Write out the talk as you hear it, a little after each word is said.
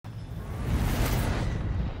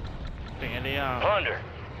Plunder.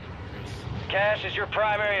 Cash is your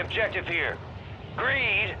primary objective here.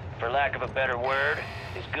 Greed, for lack of a better word,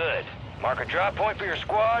 is good. Mark a drop point for your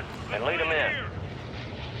squad and lead them in.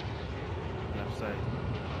 Left side.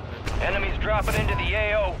 Enemies dropping into the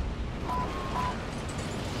AO.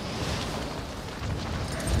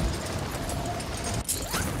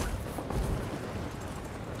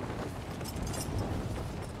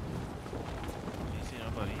 You see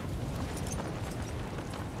nobody?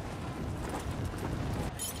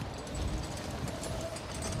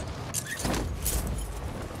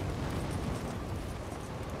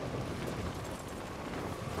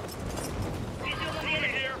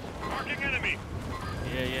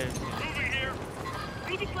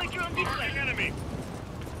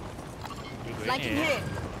 Flanking here.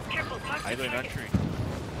 Careful, I go in that tree.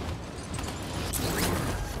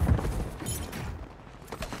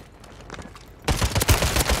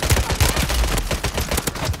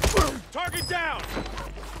 Target down!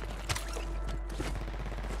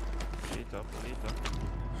 Lead up, lead up.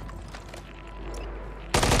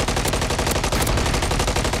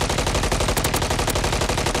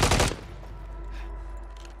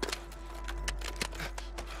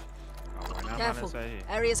 Careful.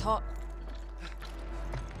 Area's hot.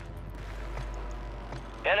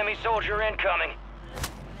 Enemy soldier incoming.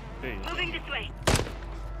 Hey, Moving this way.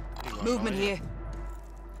 Movement here.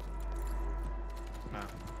 Nah.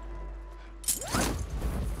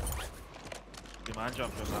 The man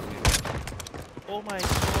jumped from that way. Oh my god!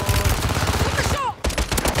 Take a shot!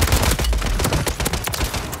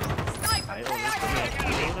 Sniper! I always forget.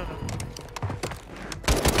 No.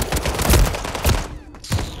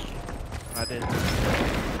 I did.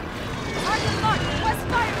 Target locked! West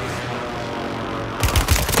fire!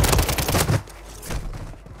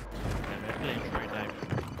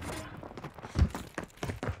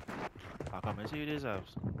 See this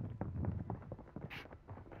house.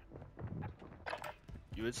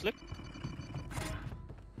 You would slick?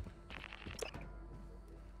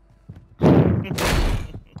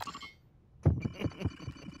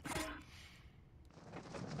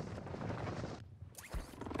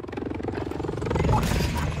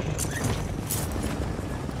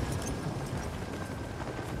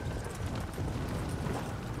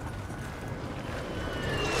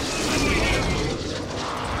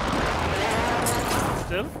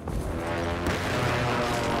 Still?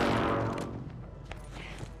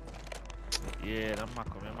 Yeah, that's my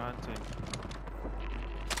coming man thing.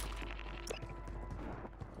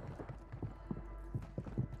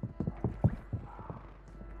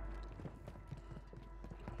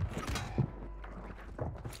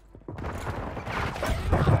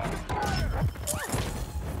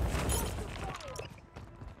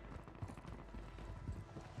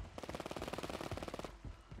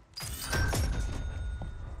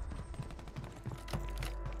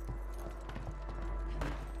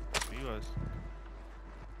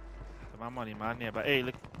 My money man here, but hey,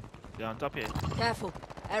 look, they're on top here. Careful.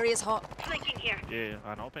 Area's hot. Flanking here. Yeah,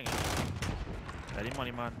 I'm opening it. That is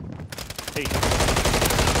money man. Hey.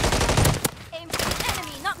 Aim for the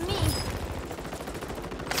enemy, not me.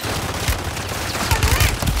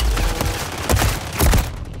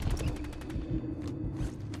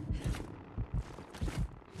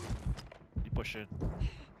 You push it.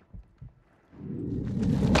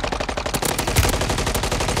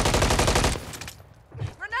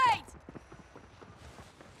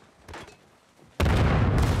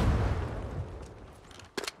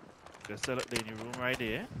 Set up the new room right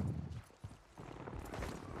there.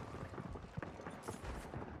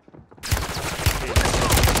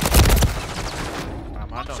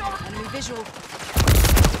 I'm on down. Enemy visual.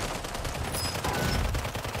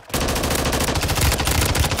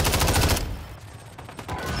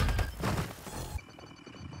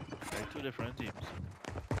 Like two different teams.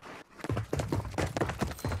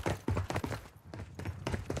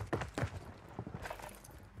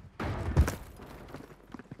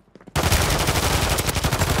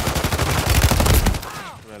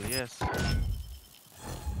 Well, yes.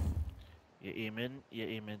 You're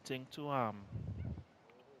aiming thing too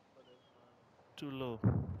low.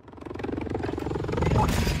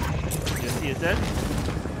 You see it then?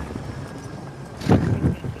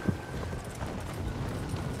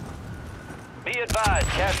 Be advised,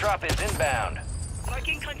 cash drop is inbound.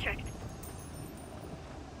 Marking contract.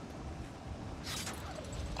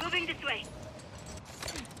 Moving this way.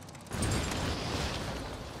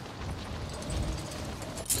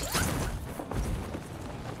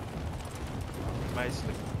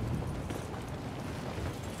 Nicely.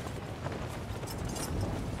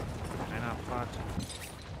 And I'm fat.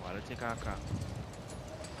 Well, let's take our car.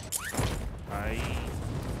 Bye.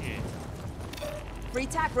 Yeah. Free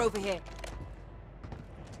tack over here.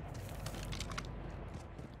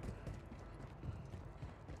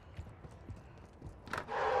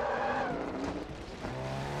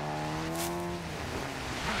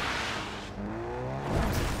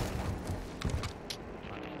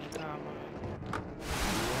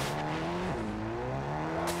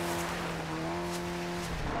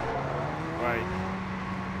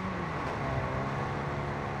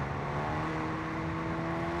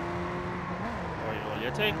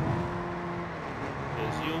 Thing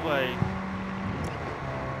is you way.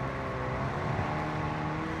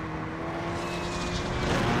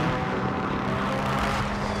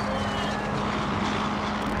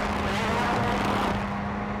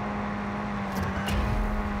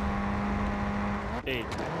 Hey,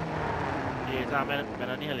 man,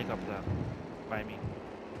 helicopter by me.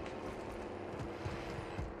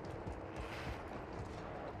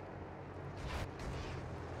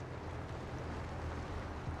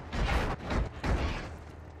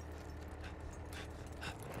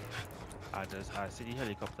 I see the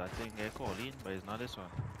helicopter thing they're calling, but it's not this one.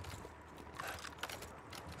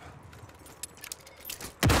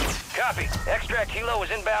 Copy. Extract helo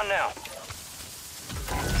is inbound now.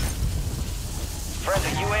 Friendly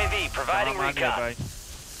UAV providing recon.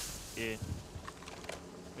 Yeah.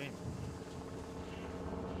 Bing.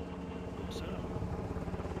 Oh, sir.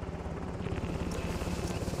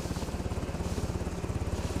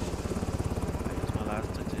 That's my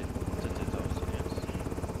last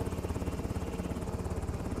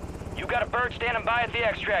Got a bird standing by at the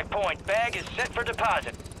extract point. Bag is set for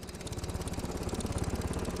deposit.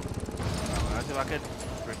 I'll see if I can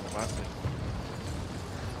bring the bus in.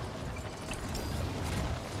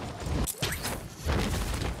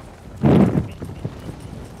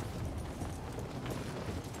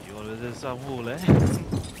 You always in some hole, eh?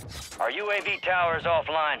 Our UAV tower is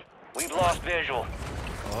offline. We've lost visual.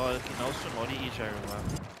 Oh, you know, somebody each area, man.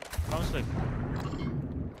 Sounds like.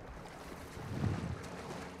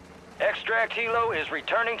 Extract helo is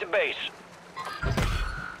returning to base.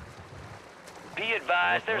 Be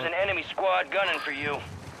advised, there's an enemy squad gunning for you.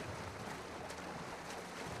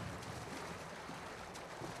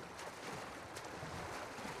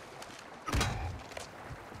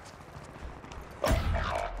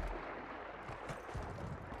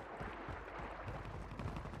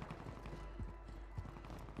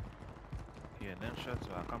 Yeah, them shots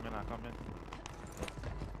are coming,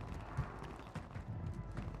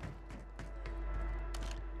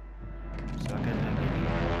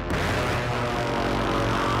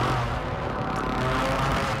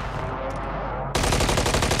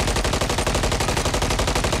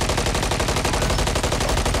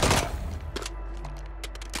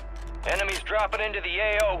 Enemies dropping into the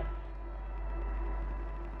AO.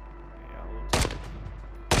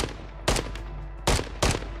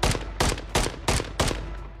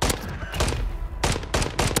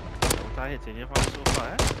 Tá retendo para o sofá,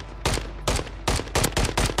 é?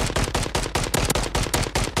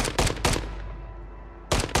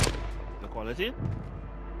 The quality?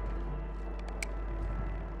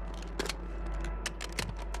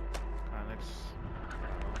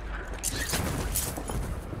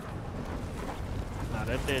 Nah,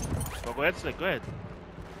 they're dead. But go ahead, Slick, go ahead.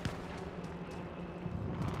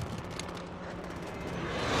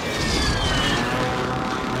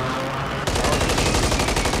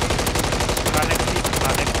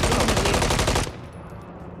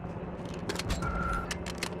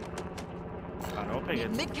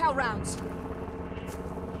 Mid-cal rounds.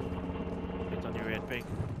 It's on your red pig.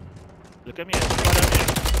 Look at me.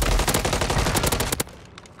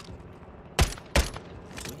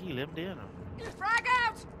 He lived there now. Frag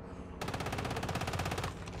out!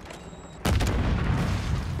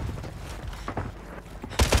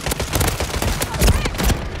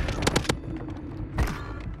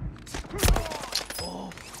 Oh,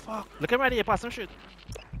 fuck. Look at me right here, pass some shit.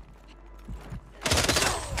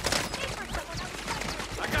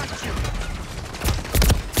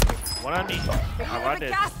 One on me. I did.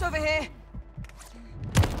 Gas over here.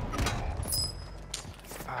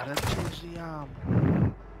 Ah, that changed the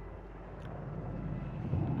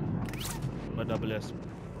my double S.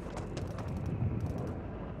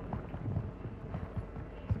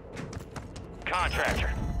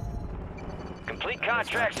 Contractor. Complete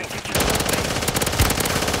contracts and get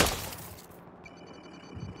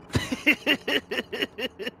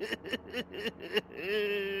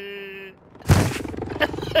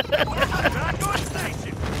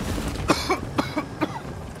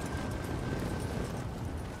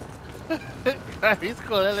He's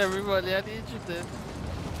calling everybody at the interested.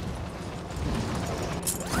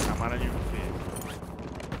 I'm out of your feet.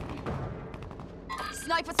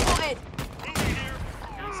 Sniper spotted. Moving here.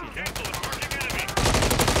 You see that? Careful, marking enemy.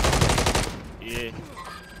 Yeah.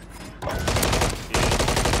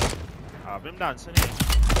 Yeah. I've been dancing here.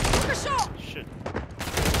 Took a shot. Shit.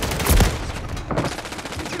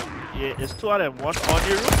 Yeah, it's two of them. One on the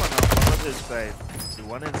roof and one on this side. The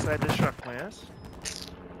one inside the truck, yes?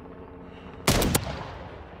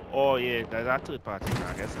 Oh yeah, there's a third party.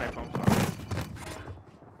 I guess I from far.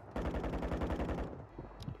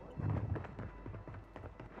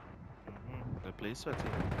 The place sweaty.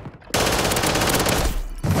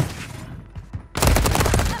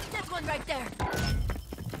 There's one right there.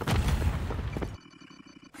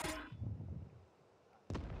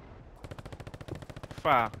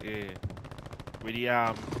 Far, yeah. With the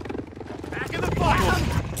Back in the fight!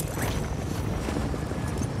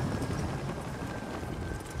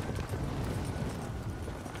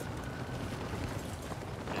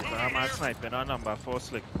 I'm out sniping on number 4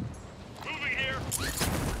 slick. Moving here.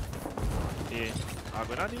 Yeah. I'm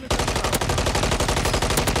gonna need it.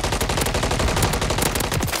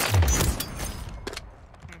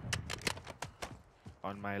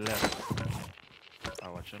 On my left.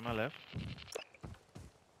 I'm watching my left.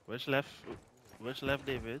 Which left? Which left,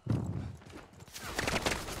 David?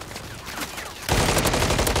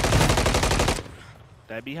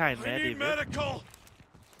 They're behind me, I need David. medical!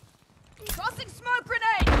 Tossing smoke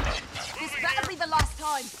grenade. This better be the last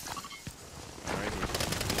time. Alright, David.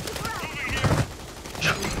 Moving here.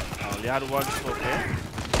 I only had one smoke there.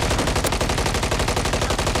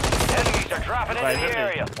 Enemies are dropping Right, into the hit me.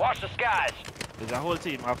 area. Watch the skies. There's a whole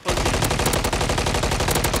team, a full team.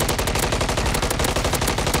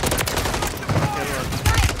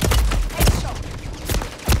 Headshot.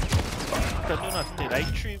 Can do nothing, they like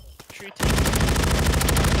three teams.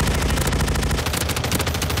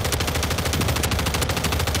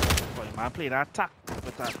 Well, the man played that attack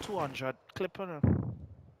with that 200 clip on him.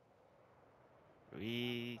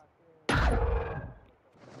 We...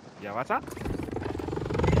 Yeah, what's that?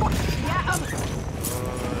 Yeah,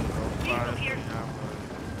 Vehicle here.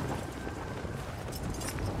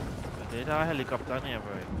 There's a helicopter near,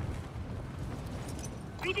 bro.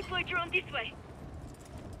 Redeploy drone this way.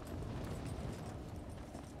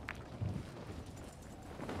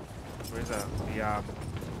 Where's that?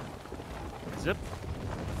 The zip.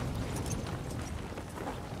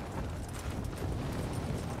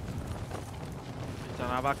 You don't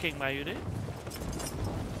have a king by you there?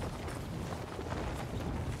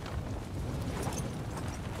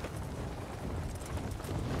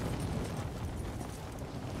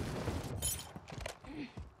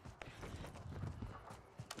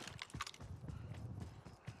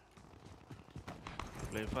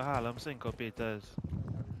 Play for Harlem Syncopators.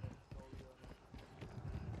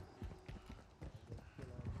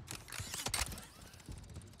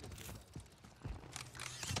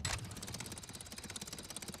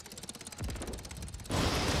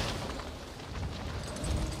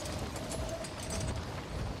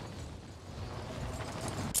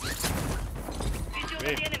 Visual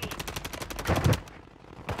Hey. of the enemy.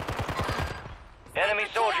 Enemy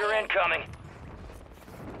soldier incoming.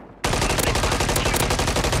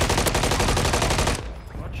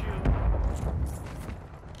 Watch you.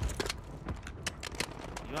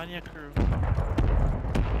 You and your crew.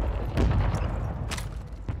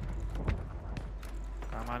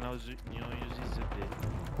 Come on, now, you use this zip there.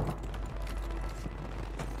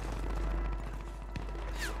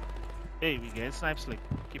 Hey, we get snipe slick.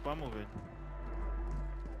 Keep on moving.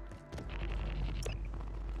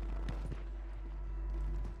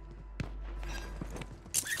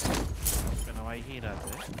 Don't know why you hear that,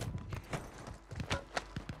 eh?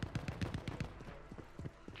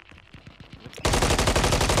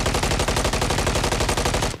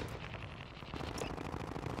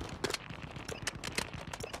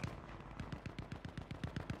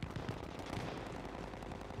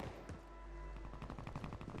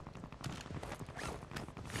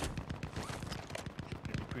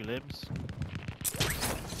 Prelims.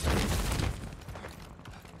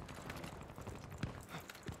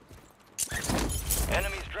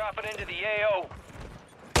 Enemies dropping into the AO.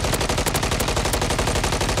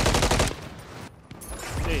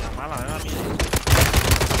 Hey, I'm alive,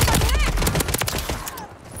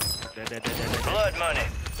 Dead. Blood money.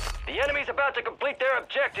 The enemy's about to complete their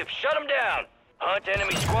objective. Shut them down. Hunt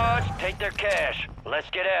enemy squads, take their cash. Let's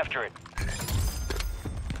get after it.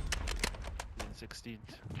 16th.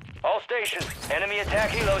 All stations, enemy attack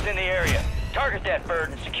helos in the area. Target that bird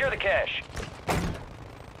and secure the cache.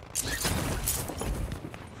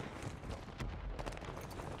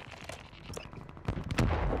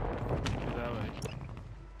 That way.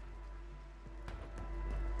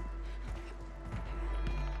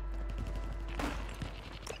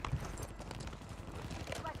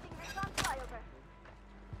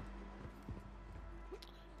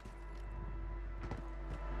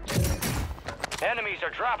 Enemies are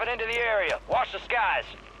dropping into the area. Watch the skies.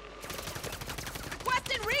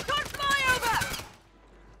 Requesting recon flyover!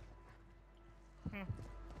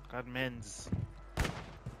 Got men's.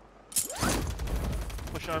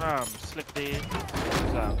 Push on slick the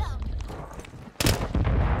arms.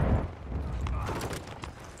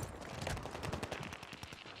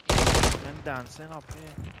 Men dancing up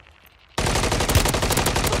here.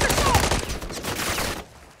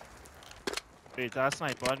 Wait, that's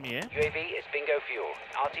sniper on me, eh? UAV is bingo fuel.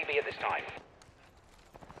 RTB at this time.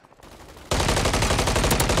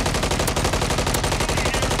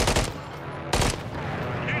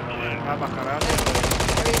 Ah, bacará,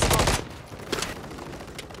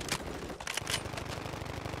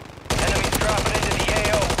 Enemies dropping into the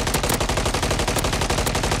AO.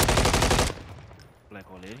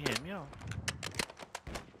 like all in here, meow.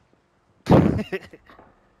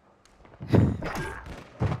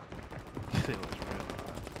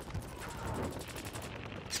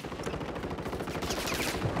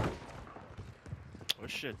 Oh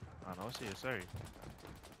shit, I know, see you, sorry.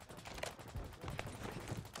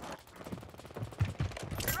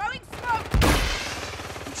 Throwing smoke!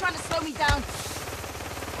 You trying to slow me down?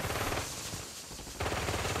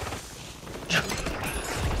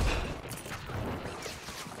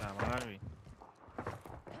 I'm hungry.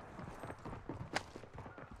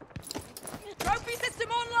 Trophy system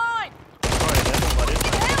online!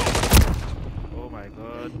 Oh my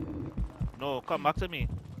god. No, come back to me.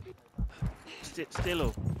 Stay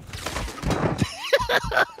low.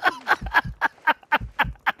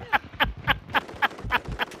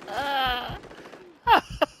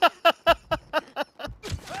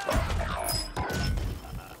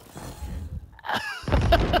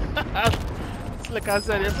 Like I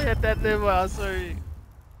said, if I hit that name, I'm sorry.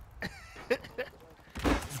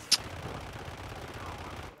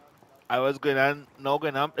 I was going on, now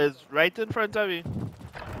going up, is right in front of me.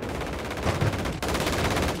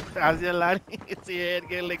 As you're landing, it's your head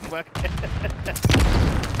getting licked back.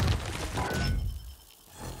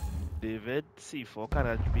 David, C4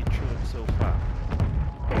 cannot be thrown so far.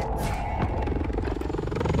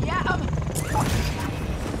 Yeah,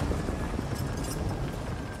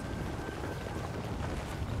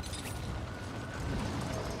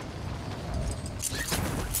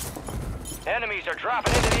 Enemies are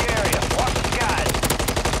dropping into the area. Watch the skies.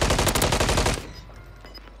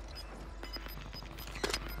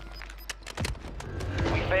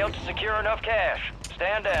 We failed to secure enough cash.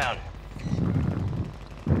 Stand down.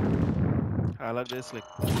 I like this lick.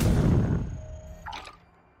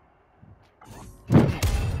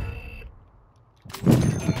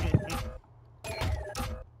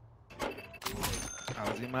 I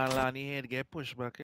was in my line, he had to get pushed back.